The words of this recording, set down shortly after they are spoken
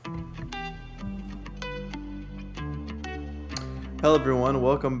Hello, everyone.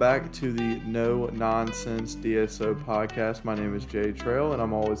 Welcome back to the No Nonsense DSO podcast. My name is Jay Trail, and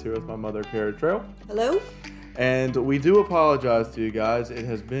I'm always here with my mother, Kara Trail. Hello. And we do apologize to you guys. It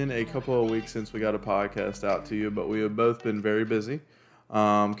has been a couple of weeks since we got a podcast out to you, but we have both been very busy.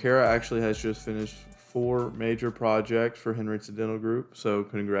 Kara actually has just finished 4 major projects for Henrietta Dental Group, so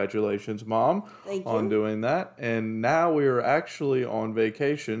congratulations, Mom, on doing that. And now we are actually on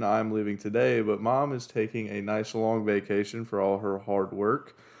vacation. I'm leaving today, but Mom is taking a nice long vacation for all her hard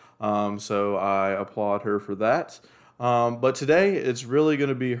work, so I applaud her for that. But today, it's really going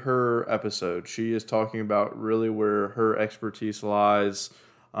to be her episode. She is talking about really where her expertise lies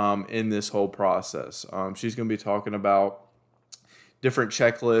in this whole process. She's going to be talking about different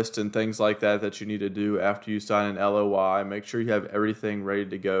checklists and things like that you need to do after you sign an LOI. Make sure you have everything ready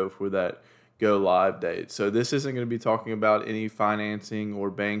to go for that go live date. So this isn't going to be talking about any financing or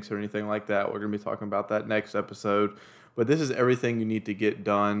banks or anything like that. We're going to be talking about that next episode. But this is everything you need to get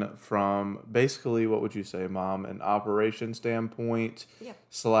done from basically, what would you say, Mom, an operation standpoint /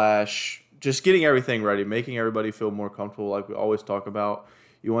 just getting everything ready, making everybody feel more comfortable like we always talk about.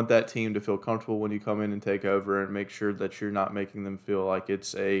 You want that team to feel comfortable when you come in and take over and make sure that you're not making them feel like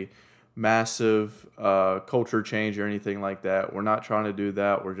it's a massive culture change or anything like that. We're not trying to do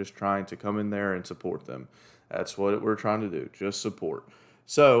that. We're just trying to come in there and support them. That's what we're trying to do, just support.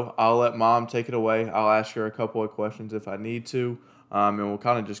 So I'll let Mom take it away. I'll ask her a couple of questions if I need to, and we'll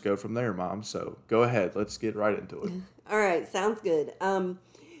kind of just go from there, Mom. So go ahead. Let's get right into it. All right. Sounds good.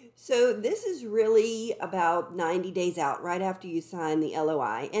 So this is really about 90 days out, right after you sign the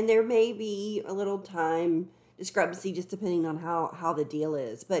LOI. And there may be a little time discrepancy just depending on how the deal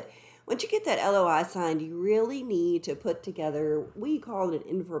is. But once you get that LOI signed, you really need to put together, we call it an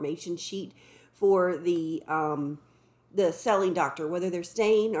information sheet for the selling doctor. Whether they're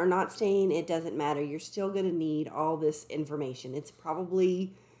staying or not staying, it doesn't matter. You're still going to need all this information. It's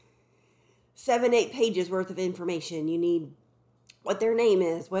probably 7-8 pages worth of information. You need what their name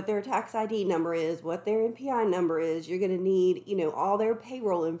is, what their tax ID number is, what their NPI number is. You're going to need, all their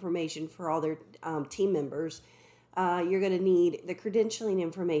payroll information for all their team members. You're going to need the credentialing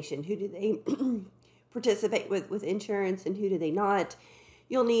information. Who do they participate with insurance and who do they not?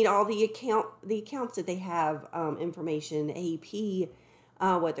 You'll need all the accounts that they have, information, AEP,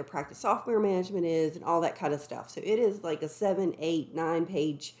 what their practice software management is, and all that kind of stuff. So it is like a 7, 8, 9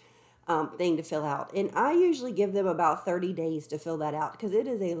 page thing to fill out. And I usually give them about 30 days to fill that out because it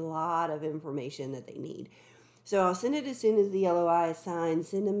is a lot of information that they need. So I'll send it as soon as the LOI is signed,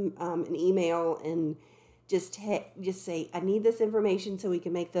 send them an email and just say, I need this information so we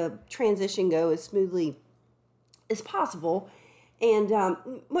can make the transition go as smoothly as possible. And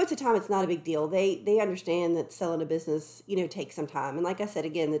most of the time it's not a big deal. They understand that selling a business, takes some time. And like I said,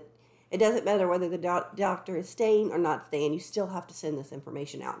 again, that it doesn't matter whether the doctor is staying or not staying, you still have to send this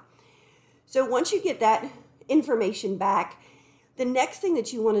information out. So once you get that information back, the next thing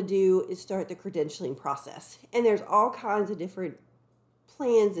that you want to do is start the credentialing process. And there's all kinds of different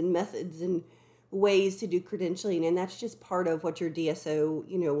plans and methods and ways to do credentialing. And that's just part of what your DSO,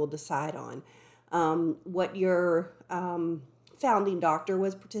 will decide on. What your founding doctor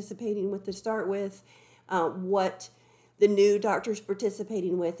was participating with to start with, what the new doctor's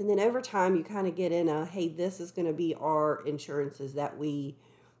participating with. And then over time, you kind of get in hey, this is going to be our insurances that we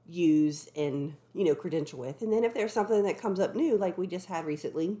use and credential with. And then if there's something that comes up new like we just had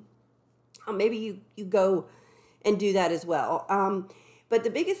recently, maybe you go and do that as well. But the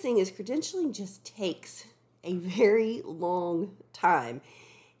biggest thing is credentialing just takes a very long time,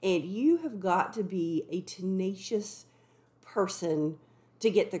 and you have got to be a tenacious person to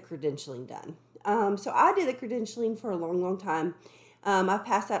get the credentialing done. So I did the credentialing for a long time. I've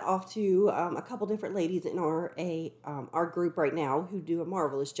passed that off to a couple different ladies in our group right now who do a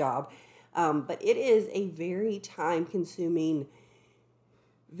marvelous job. But it is a very time-consuming,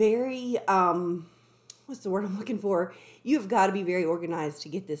 very, what's the word I'm looking for? You've got to be very organized to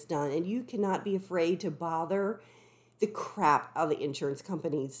get this done. And you cannot be afraid to bother the crap out of the insurance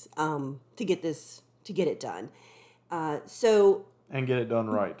companies to get it done. And get it done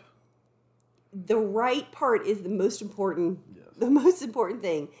right. The right part is the most important. Yes. The most important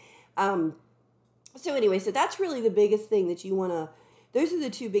thing. So anyway, so that's really the biggest thing that you want to, those are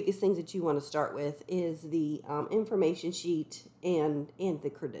the 2 biggest things that you want to start with is the information sheet and the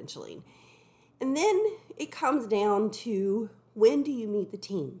credentialing. And then it comes down to when do you meet the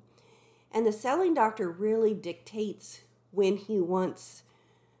team? And the selling doctor really dictates when he wants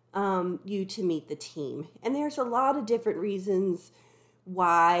you to meet the team. And there's a lot of different reasons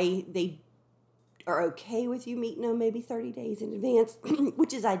why they are okay with you meeting them maybe 30 days in advance,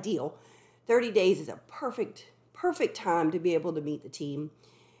 which is ideal. 30 days is a perfect perfect time to be able to meet the team.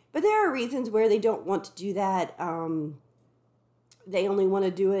 But there are reasons where they don't want to do that. They only want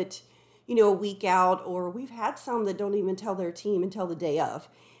to do it, a week out, or we've had some that don't even tell their team until the day of.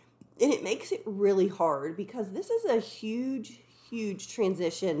 And it makes it really hard because this is a huge, huge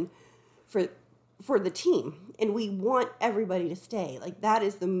transition for the team. And we want everybody to stay. Like, that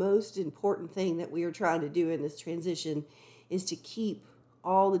is the most important thing that we are trying to do in this transition, is to keep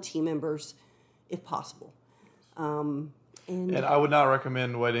all the team members if possible. And I would not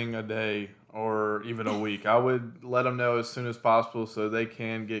recommend waiting a day or even a week. I would let them know as soon as possible so they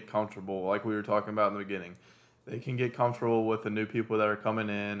can get comfortable, like we were talking about in the beginning. They can get comfortable with the new people that are coming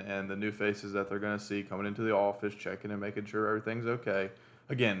in and the new faces that they're going to see coming into the office, checking and making sure everything's okay.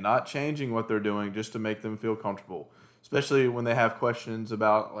 Again, not changing what they're doing, just to make them feel comfortable, especially when they have questions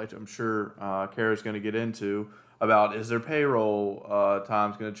about, like I'm sure Kara's going to get into, about is their payroll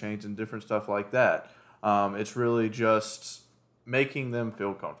times going to change and different stuff like that. It's really just making them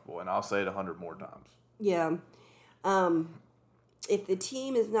feel comfortable, and I'll say it 100 more times. Yeah. If the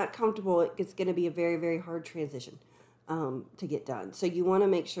team is not comfortable, it's going to be a very, very hard transition to get done. So you want to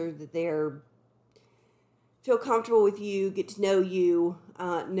make sure that they're feel comfortable with you, get to know you,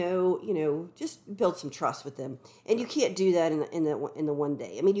 just build some trust with them. And you can't do that in the one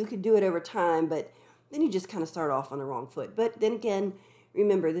day. I mean, you could do it over time, but then you just kind of start off on the wrong foot. But then again,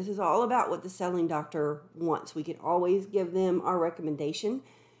 remember, this is all about what the selling doctor wants. We can always give them our recommendation,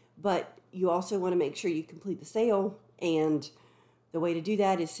 but you also want to make sure you complete the sale, and the way to do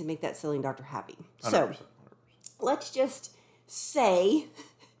that is to make that selling doctor happy. 100%, So let's just say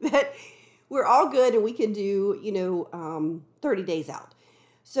that we're all good and we can do, 30 days out.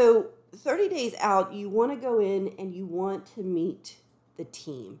 So 30 days out, you want to go in and you want to meet the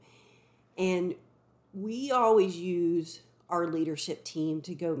team. And we always use our leadership team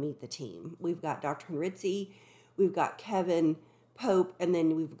to go meet the team. We've got Dr. Henritzi, we've got Kevin Pope, and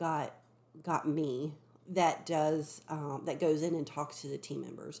then we've got me that does that goes in and talks to the team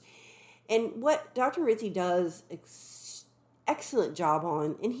members. And what Dr. Henritzi does excellent job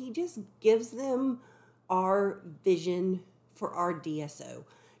on, and he just gives them our vision for our DSO.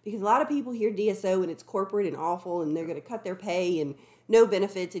 Because a lot of people hear DSO and it's corporate and awful, and they're going to cut their pay and no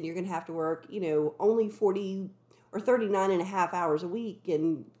benefits, and you're going to have to work, only 40 or 39 and a half hours a week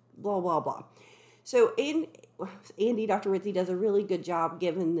and blah, blah, blah. So Andy, Dr. Ritzy, does a really good job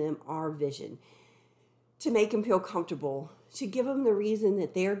giving them our vision to make them feel comfortable, to give them the reason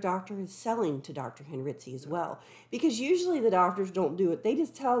that their doctor is selling to Dr. Henritzi as well. Because usually the doctors don't do it. They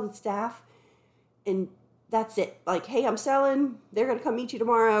just tell the staff, and that's it. Like, hey, I'm selling. They're going to come meet you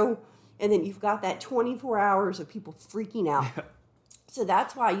tomorrow. And then you've got that 24 hours of people freaking out. So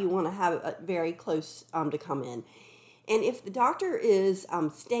that's why you want to have it very close to come in. And if the doctor is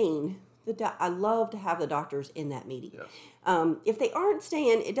staying, I love to have the doctors in that meeting. Yes. If they aren't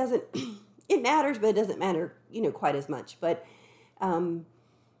staying, it doesn't. It matters, but it doesn't matter, quite as much. But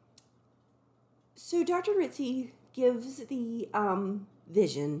so Dr. Ritzy gives the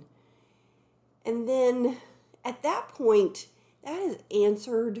vision, and then at that point, that has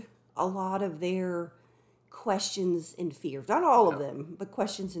answered a lot of their questions and fears. Not all of them, but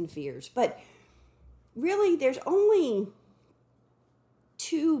questions and fears. But really, there's only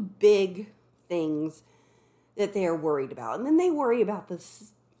two big things that they're worried about. And then they worry about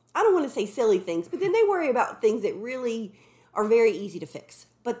this, I don't want to say silly things, but then they worry about things that really are very easy to fix.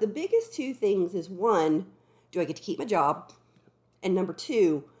 But the biggest two things is, one, do I get to keep my job? And number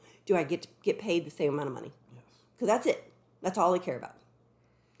two, do I get to get paid the same amount of money? Yes. Because that's it. That's all they care about.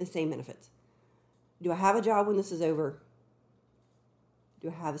 The same benefits. Do I have a job when this is over? Do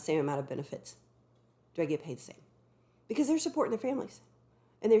I have the same amount of benefits? Do I get paid the same? Because they're supporting their families,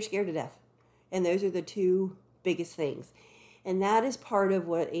 and they're scared to death. And those are the two biggest things. And that is part of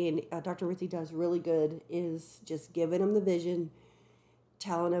what Dr. Ritzy does really good, is just giving them the vision,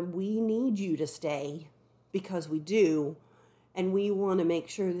 telling them we need you to stay because we do, and we want to make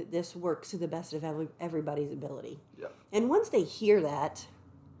sure that this works to the best of everybody's ability. Yep. And once they hear that,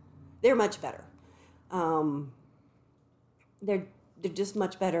 they're much better. They're just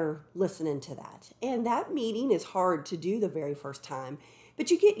much better listening to that. And that meeting is hard to do the very first time, but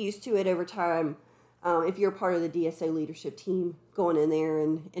you get used to it over time. If you're part of the DSO leadership team, going in there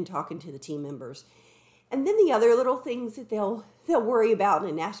and talking to the team members. And then the other little things that they'll worry about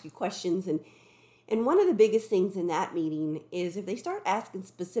and ask you questions. And one of the biggest things in that meeting is if they start asking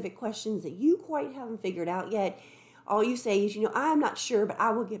specific questions that you quite haven't figured out yet, all you say is, I'm not sure, but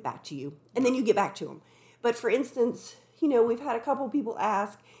I will get back to you. And then you get back to them. But for instance, we've had a couple people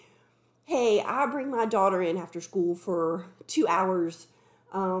ask, hey, I bring my daughter in after school for 2 hours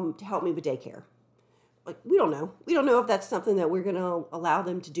to help me with daycare. like, we don't know. We don't know if that's something that we're going to allow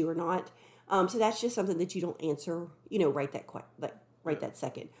them to do or not. So that's just something that you don't answer, right that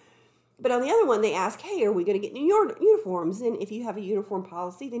second. But on the other one, they ask, hey, are we going to get new uniforms? And if you have a uniform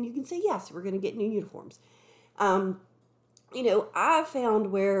policy, then you can say, yes, we're going to get new uniforms. I've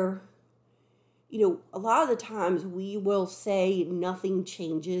found where, a lot of the times we will say nothing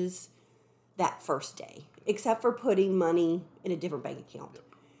changes that first day, except for putting money in a different bank account,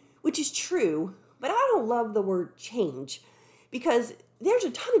 which is true. But I don't love the word change because there's a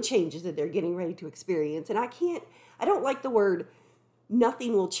ton of changes that they're getting ready to experience. And I don't like the word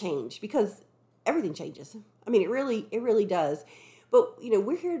nothing will change because everything changes. I mean, it really does. But,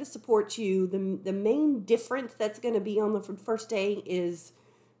 we're here to support you. The main difference that's going to be on the first day is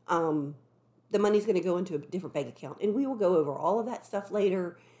the money's going to go into a different bank account. And we will go over all of that stuff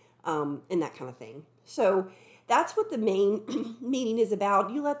later and that kind of thing. So that's what the main meeting is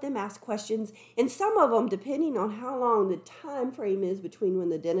about. You let them ask questions. And some of them, depending on how long the time frame is between when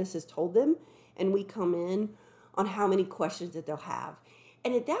the dentist has told them and we come in, on how many questions that they'll have.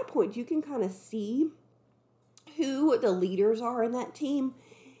 And at that point, you can kind of see who the leaders are in that team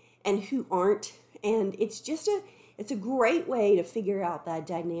and who aren't. And it's a great way to figure out that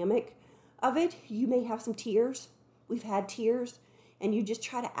dynamic of it. You may have some tears. We've had tears. And you just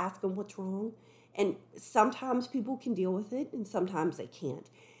try to ask them what's wrong. And sometimes people can deal with it and sometimes they can't.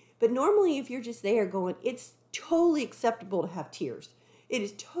 But normally if you're just there going, it's totally acceptable to have tears. It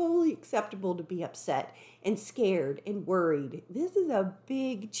is totally acceptable to be upset and scared and worried. This is a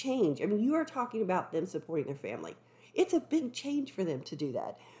big change. I mean, you are talking about them supporting their family. It's a big change for them to do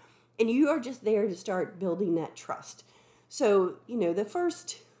that. And you are just there to start building that trust. So, the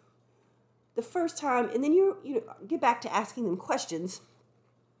first time, and then you get back to asking them questions.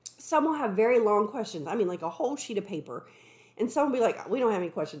 Some will have very long questions. I mean, like a whole sheet of paper. And some will be like, we don't have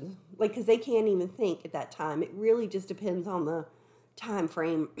any questions. Like, because they can't even think at that time. It really just depends on the time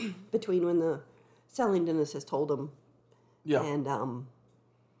frame between when the selling dentist has told them and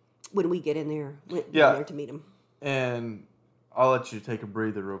when we get in there, there to meet them. And I'll let you take a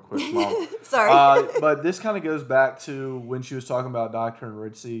breather real quick, Mom. Sorry. But this kind of goes back to when she was talking about Dr.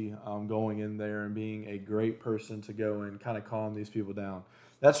 Ritzy going in there and being a great person to go and kind of calm these people down.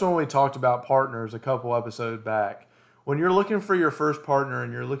 That's when we talked about partners a couple episodes back. When you're looking for your first partner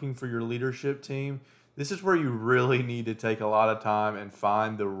and you're looking for your leadership team, this is where you really need to take a lot of time and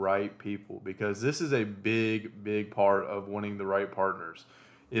find the right people, because this is a big, big part of winning the right partners,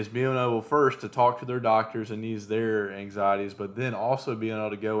 is being able first to talk to their doctors and ease their anxieties, but then also being able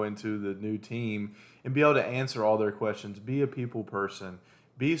to go into the new team and be able to answer all their questions. Be a people person.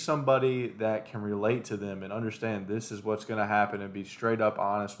 Be somebody that can relate to them and understand this is what's going to happen, and be straight up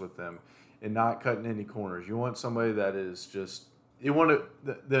honest with them and not cutting any corners. You want somebody that is just... You want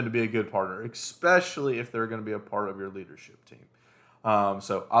them to be a good partner, especially if they're going to be a part of your leadership team.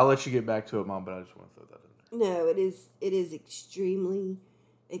 So I'll let you get back to it, Mom, but I just want to throw that in there. No, it is extremely,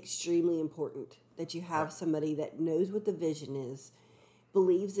 extremely important that you have somebody that knows what the vision is,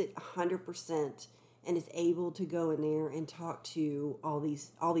 believes it 100%, and is able to go in there and talk to all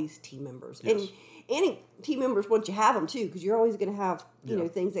these team members. Yes. And team members, once you have them too, because you're always going to have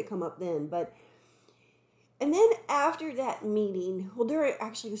things that come up then, And then after that meeting,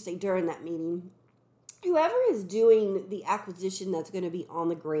 during that meeting, whoever is doing the acquisition that's going to be on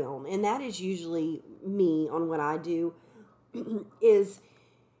the ground, and that is usually me on what I do, is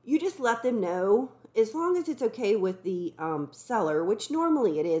you just let them know, as long as it's okay with the seller, which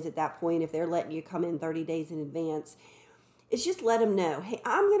normally it is at that point if they're letting you come in 30 days in advance, it's just let them know, hey,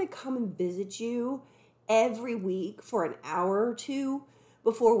 I'm going to come and visit you every week for an hour or two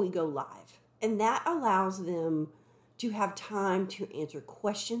before we go live. And that allows them to have time to answer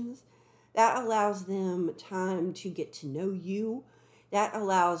questions. That allows them time to get to know you. That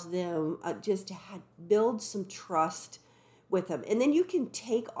allows them just to build some trust with them. And then you can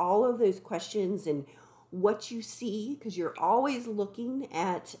take all of those questions and what you see, because you're always looking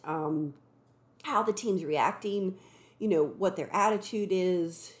at how the team's reacting, what their attitude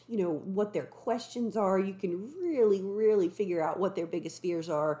is, what their questions are. You can really, really figure out what their biggest fears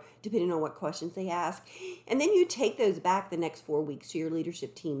are, depending on what questions they ask. And then you take those back the next 4 weeks to your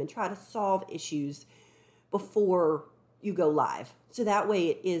leadership team and try to solve issues before you go live. So that way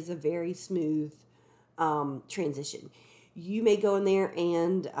it is a very smooth transition. You may go in there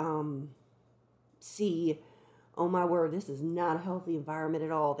and see, oh my word, this is not a healthy environment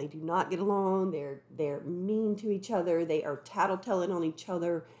at all. They do not get along. They're mean to each other. They are tattletelling on each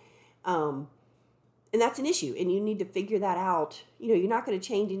other. And that's an issue. And you need to figure that out. You're not going to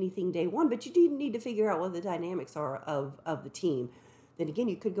change anything day one, but you do need to figure out what the dynamics are of the team. Then again,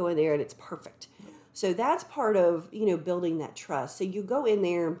 you could go in there and it's perfect. So that's part of, building that trust. So you go in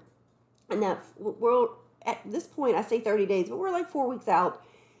there, and we're at this point, I say 30 days, but we're like 4 weeks out.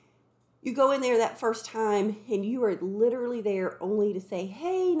 You go in there that first time, and you are literally there only to say,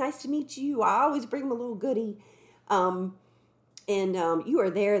 hey, nice to meet you. I always bring them a little goodie. You are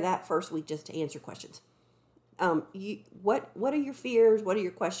there that first week just to answer questions. What are your fears? What are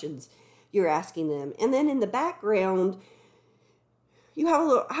your questions you're asking them? And then in the background, you have a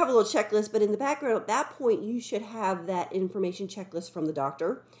little checklist, but in the background at that point, you should have that information checklist from the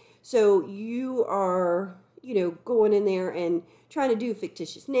doctor. So you are, going in there and trying to do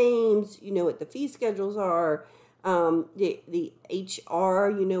fictitious names. You know what the fee schedules are. The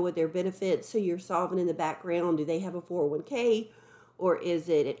HR, what their benefits. So you're solving in the background. Do they have a 401k? Or is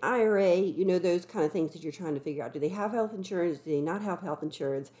it an IRA? Those kind of things that you're trying to figure out. Do they have health insurance? Do they not have health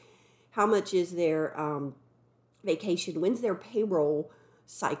insurance? How much is their vacation? When's their payroll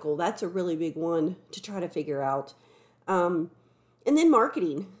cycle? That's a really big one to try to figure out. And then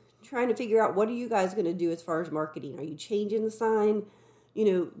marketing, trying to figure out what are you guys going to do as far as marketing? Are you changing the sign?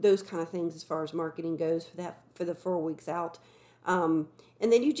 Those kind of things as far as marketing goes for the 4 weeks out. And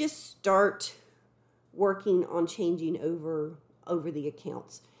then you just start working on changing over the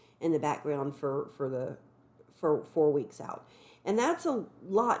accounts in the background for 4 weeks out. And that's a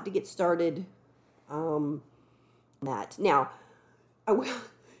lot to get started. That now, I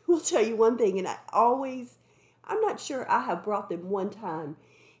will tell you one thing, and I'm not sure I have brought them one time,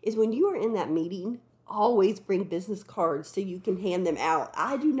 is when you are in that meeting, always bring business cards so you can hand them out.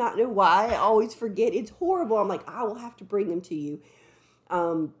 I do not know why. I always forget. It's horrible. I'm like, I will have to bring them to you.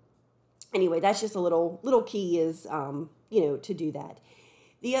 Anyway, that's just a little key is, to do that.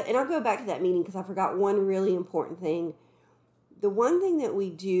 And I'll go back to that meeting because I forgot one really important thing. The one thing that we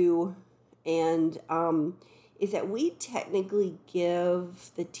do and is that we technically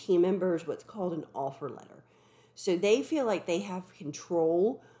give the team members what's called an offer letter. So they feel like they have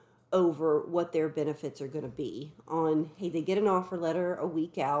control over what their benefits are going to be hey, they get an offer letter a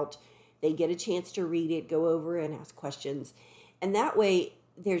week out. They get a chance to read it, go over and ask questions. And that way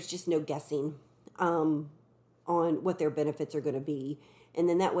there's just no guessing on what their benefits are going to be. And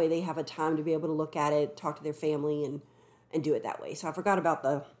then that way they have a time to be able to look at it, talk to their family and do it that way. So I forgot about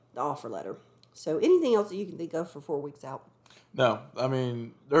the offer letter. So anything else that you can think of for 4 weeks out? No, I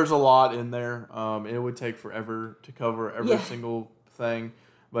mean, there's a lot in there. It would take forever to cover every single thing.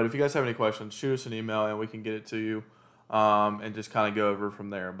 But if you guys have any questions, shoot us an email and we can get it to you and just kind of go over from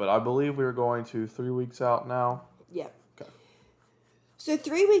there. But I believe we're going to 3 weeks out now. Yep. Okay. So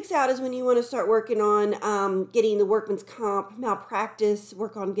 3 weeks out is when you want to start working on getting the workman's comp, malpractice,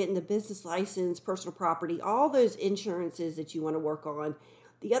 work on getting the business license, personal property, all those insurances that you want to work on.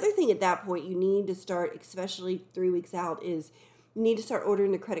 The other thing at that point you need to start, especially 3 weeks out, is you need to start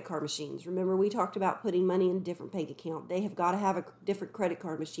ordering the credit card machines. Remember, we talked about putting money in a different bank account. They have got to have a different credit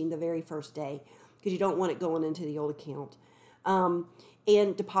card machine the very first day because you don't want it going into the old account.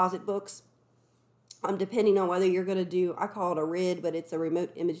 And deposit books, depending on whether you're going to do, I call it a RID, but it's a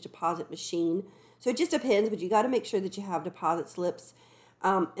remote image deposit machine. So it just depends, but you got to make sure that you have deposit slips.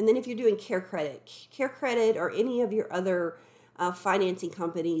 And then if you're doing Care Credit or any of your other financing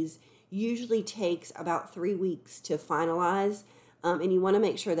companies usually takes about 3 weeks to finalize. And you want to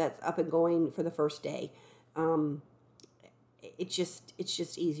make sure that's up and going for the first day. It's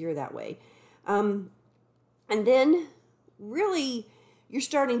just easier that way. And then really you're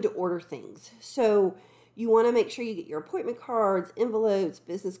starting to order things. So you want to make sure you get your appointment cards, envelopes,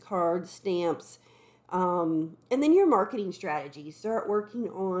 business cards, stamps, and then your marketing strategy. Start working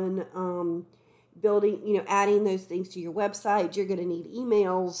on building, adding those things to your website. You're going to need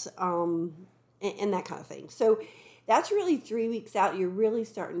emails and that kind of thing. So that's really 3 weeks out. You're really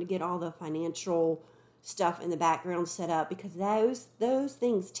starting to get all the financial stuff in the background set up because those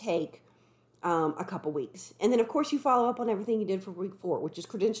things take a couple weeks. And then, of course, you follow up on everything you did for week 4, which is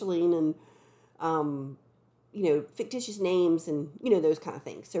credentialing and, fictitious names and, those kind of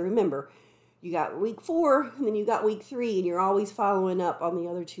things. So remember, you got week 4 and then you got week 3 and you're always following up on the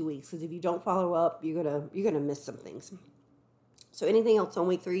other 2 weeks. Because if you don't follow up, you're gonna miss some things. So anything else on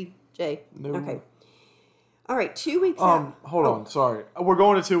week 3, Jay? No. Okay. All right, 2 weeks out. Hold on, sorry. We're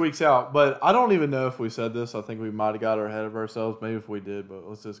going to 2 weeks out, but I don't even know if we said this. I think we might have got ahead of ourselves. Maybe if we did, but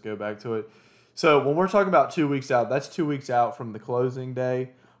let's just go back to it. So when we're talking about 2 weeks out, that's 2 weeks out from the closing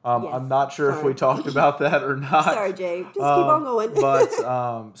day. Yes, I'm not sure if we talked about that or not. Sorry, Jay. Just keep on going.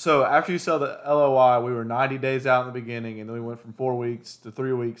 But so after you saw the LOI, we were 90 days out in the beginning, and then we went from 4 weeks to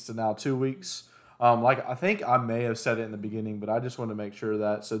 3 weeks to now 2 weeks. I think I may have said it in the beginning, but I just want to make sure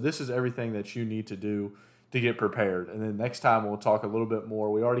that. So this is everything that you need to do to get prepared. And then next time we'll talk a little bit more.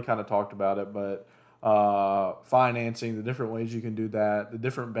 We already kind of talked about it, but financing, the different ways you can do that, the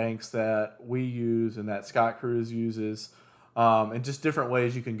different banks that we use and that Scott Cruz uses, and just different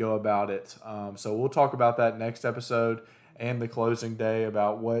ways you can go about it. So we'll talk about that next episode and the closing day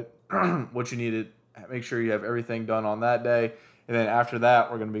about what what you need to make sure you have everything done on that day. And then after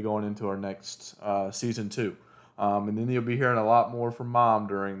that, we're going to be going into our next season 2. And then you'll be hearing a lot more from Mom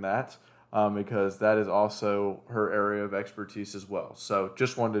during that. Because that is also her area of expertise as well. So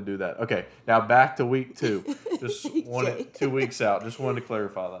just wanted to do that. Okay, now back to week 2. Just wanted 2 weeks out. Just wanted to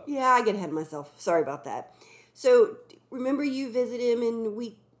clarify that. Yeah, I get ahead of myself. Sorry about that. So remember, you visited him in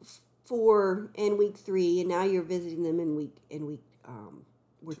week 4 and week 3, and now you're visiting them in week.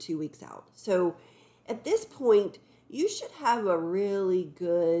 We're 2 weeks out. So at this point, you should have a really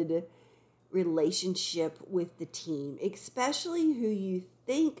good relationship with the team, especially who you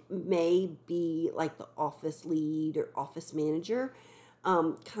think may be like the office lead or office manager,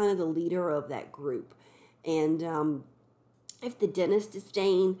 kind of the leader of that group. And if the dentist is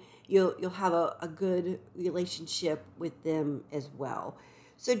staying, you'll have a good relationship with them as well.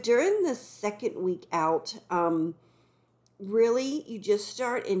 So during the second week out, really you just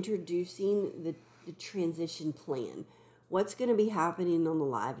start introducing the transition plan. What's going to be happening on the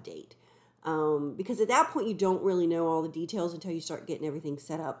live date? Because at that point you don't really know all the details until you start getting everything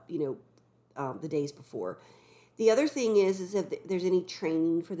set up, the days before. The other thing is if there's any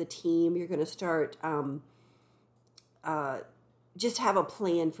training for the team, you're going to start just have a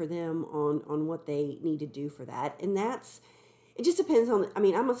plan for them on what they need to do for that. And it just depends on, I'm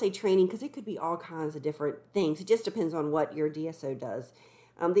going to say training because it could be all kinds of different things. It just depends on what your DSO does.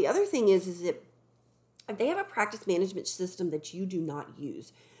 The other thing is that if they have a practice management system that you do not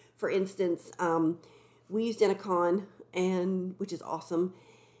use, for instance, we use Denticon, which is awesome,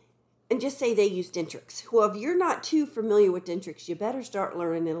 and just say they use Dentrix. Well, if you're not too familiar with Dentrix, you better start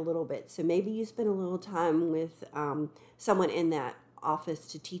learning it a little bit. So maybe you spend a little time with someone in that office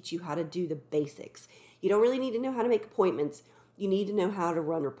to teach you how to do the basics. You don't really need to know how to make appointments. You need to know how to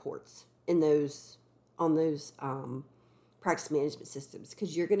run reports on those practice management systems,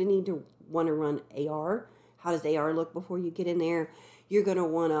 because you're going to need to want to run AR. How does AR look before you get in there? You're going to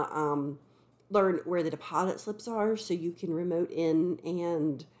want to learn where the deposit slips are so you can remote in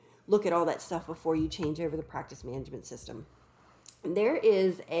and look at all that stuff before you change over the practice management system. And there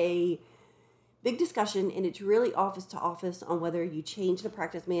is a big discussion, and it's really office to office, on whether you change the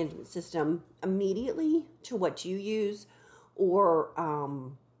practice management system immediately to what you use, or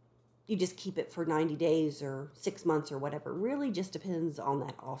you just keep it for 90 days or 6 months or whatever. Really just depends on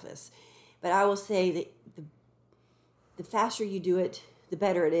that office. But I will say that the faster you do it, the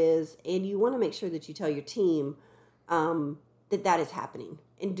better it is. And you want to make sure that you tell your team that is happening.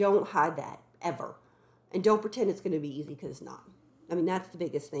 And don't hide that, ever. And don't pretend it's going to be easy, because it's not. That's the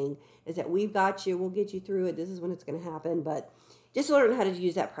biggest thing, is that we've got you. We'll get you through it. This is when it's going to happen. But just learn how to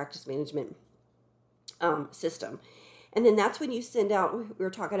use that practice management system. And then that's when you send out, we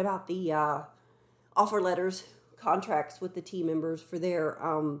were talking about the offer letters, contracts with the team members for their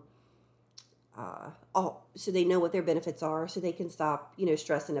so they know what their benefits are, so they can stop,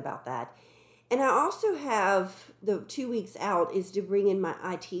 stressing about that. And I also have the 2 weeks out is to bring in my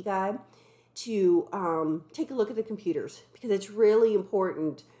IT guy to take a look at the computers, because it's really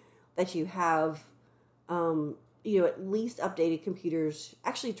important that you have, at least updated computers.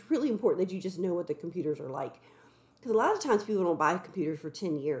 Actually, it's really important that you just know what the computers are like, because a lot of times people don't buy computers for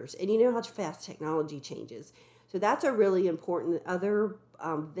 10 years, and you know how fast technology changes. So that's a really important other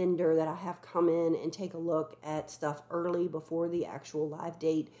vendor that I have come in and take a look at stuff early before the actual live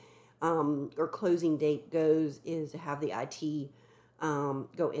date or closing date goes, is to have the IT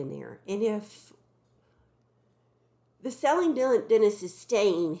go in there. And if the selling dentist is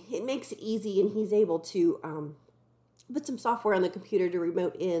staying, it makes it easy, and he's able to put some software on the computer to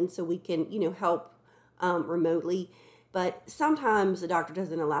remote in, so we can, help remotely. But sometimes the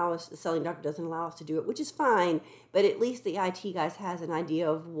selling doctor doesn't allow us to do it, which is fine. But at least the IT guys has an idea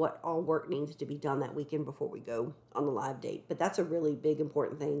of what all work needs to be done that weekend before we go on the live date. But that's a really big,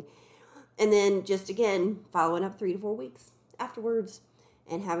 important thing. And then just, again, following up 3 to 4 weeks afterwards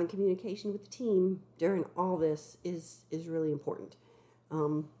and having communication with the team during all this is really important.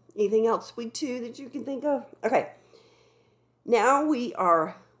 Anything else, week 2, that you can think of? Okay. Now we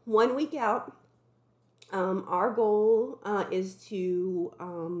are 1 week out. Our goal is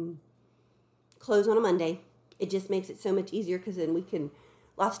to close on a Monday. It just makes it so much easier, because then we can,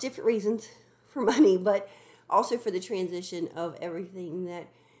 lots of different reasons for money, but also for the transition of everything that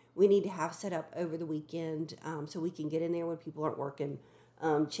we need to have set up over the weekend, so we can get in there when people aren't working,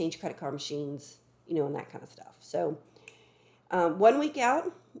 change credit card machines, and that kind of stuff. So 1 week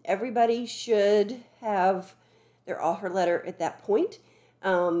out, everybody should have their offer letter at that point,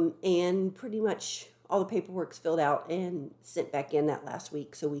 and pretty much all the paperwork's filled out and sent back in that last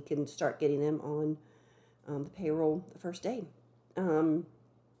week so we can start getting them on the payroll the first day.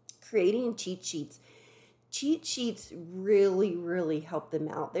 Creating cheat sheets. Cheat sheets really, really help them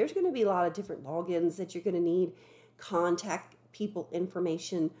out. There's going to be a lot of different logins that you're going to need, contact people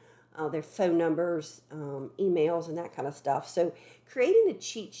information, their phone numbers, emails, and that kind of stuff. So creating a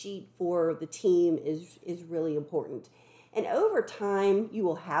cheat sheet for the team is really important. And over time, you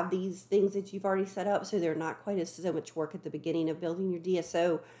will have these things that you've already set up, so they're not quite so much work at the beginning of building your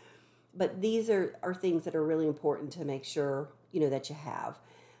DSO. But these are things that are really important to make sure, that you have.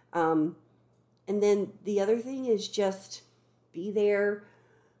 And then the other thing is just be there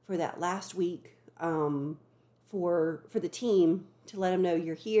for that last week for the team to let them know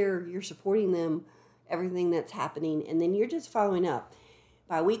you're here, you're supporting them, everything that's happening, and then you're just following up.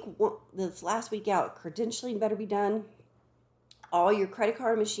 By week one, this last week out, credentialing better be done. All your credit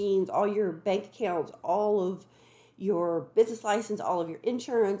card machines, all your bank accounts, all of your business license, all of your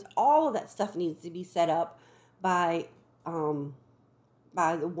insurance, all of that stuff needs to be set up by the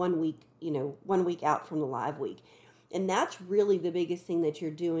 1 week, 1 week out from the live week. And that's really the biggest thing that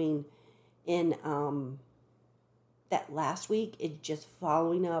you're doing in that last week, is just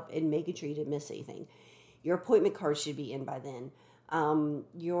following up and making sure you didn't miss anything. Your appointment cards should be in by then.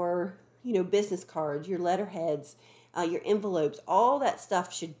 Your, business cards, your letterheads, your envelopes, all that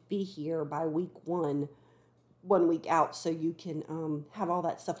stuff should be here by week 1 week out, so you can have all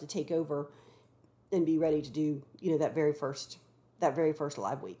that stuff to take over and be ready to do, that very first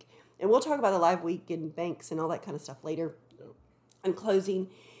live week. And we'll talk about the live week and banks and all that kind of stuff later and closing.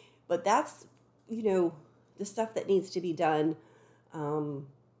 But that's, the stuff that needs to be done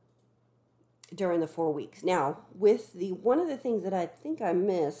during the 4 weeks. Now, with one of the things that I think I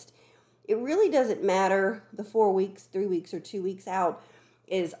missed, it really doesn't matter the 4 weeks, 3 weeks, or 2 weeks out,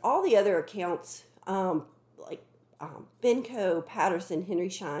 is all the other accounts, like Benco, Patterson, Henry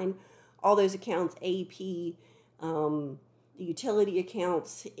Schein, all those accounts, AP, the utility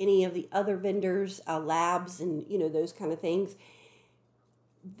accounts, any of the other vendors, labs, and those kind of things.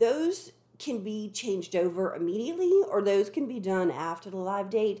 Those can be changed over immediately, or those can be done after the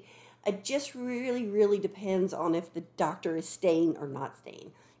live date. It just really, really depends on if the doctor is staying or not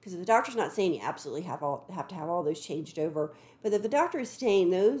staying. Because if the doctor's not staying, you absolutely have to have all those changed over. But if the doctor is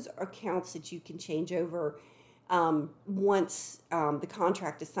staying, those are accounts that you can change over once the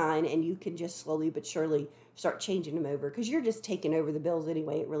contract is signed, and you can just slowly but surely start changing them over, because you're just taking over the bills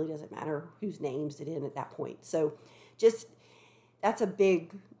anyway. It really doesn't matter whose name's it in at that point. So just, that's a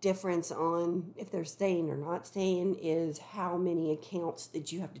big difference on if they're staying or not staying, is how many accounts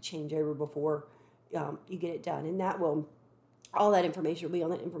that you have to change over before you get it done. And all that information will be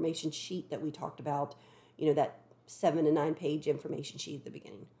on that information sheet that we talked about, that 7 to 9 page information sheet at the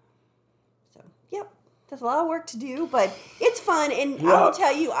beginning. So, yep, that's a lot of work to do, but it's fun. And yeah. I will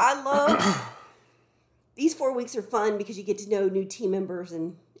tell you, I love these 4 weeks are fun because you get to know new team members,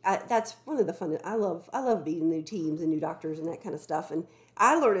 and that's one of the fun. I love meeting new teams and new doctors and that kind of stuff. And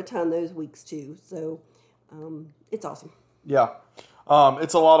I learned a ton those weeks too. So it's awesome. Yeah.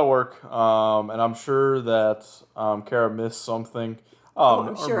 It's a lot of work. And I'm sure that Kara missed something.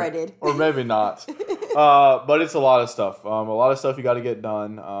 I'm sure I did. Or maybe not. But it's a lot of stuff. A lot of stuff you got to get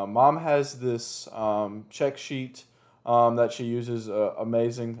done. Mom has this check sheet that she uses.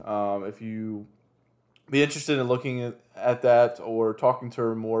 Amazing. If you be interested in looking at that or talking to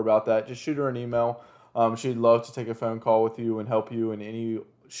her more about that, just shoot her an email. She'd love to take a phone call with you and help you in any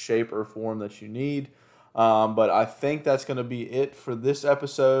shape or form that you need. But I think that's going to be it for this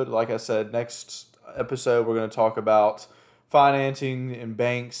episode. Like I said, next episode we're going to talk about financing and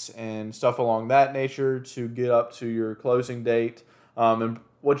banks and stuff along that nature to get up to your closing date, and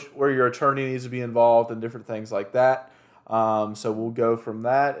where your attorney needs to be involved and different things like that. So we'll go from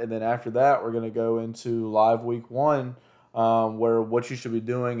that, and then after that we're going to go into live week 1, where what you should be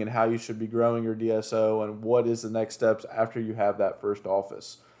doing and how you should be growing your DSO and what is the next steps after you have that first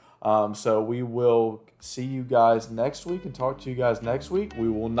office. So we will see you guys next week and talk to you guys next week. We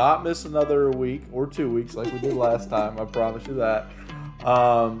will not miss another week or 2 weeks like we did last time. I promise you that.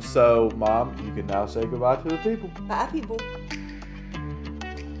 So, Mom, you can now say goodbye to the people. Bye, people.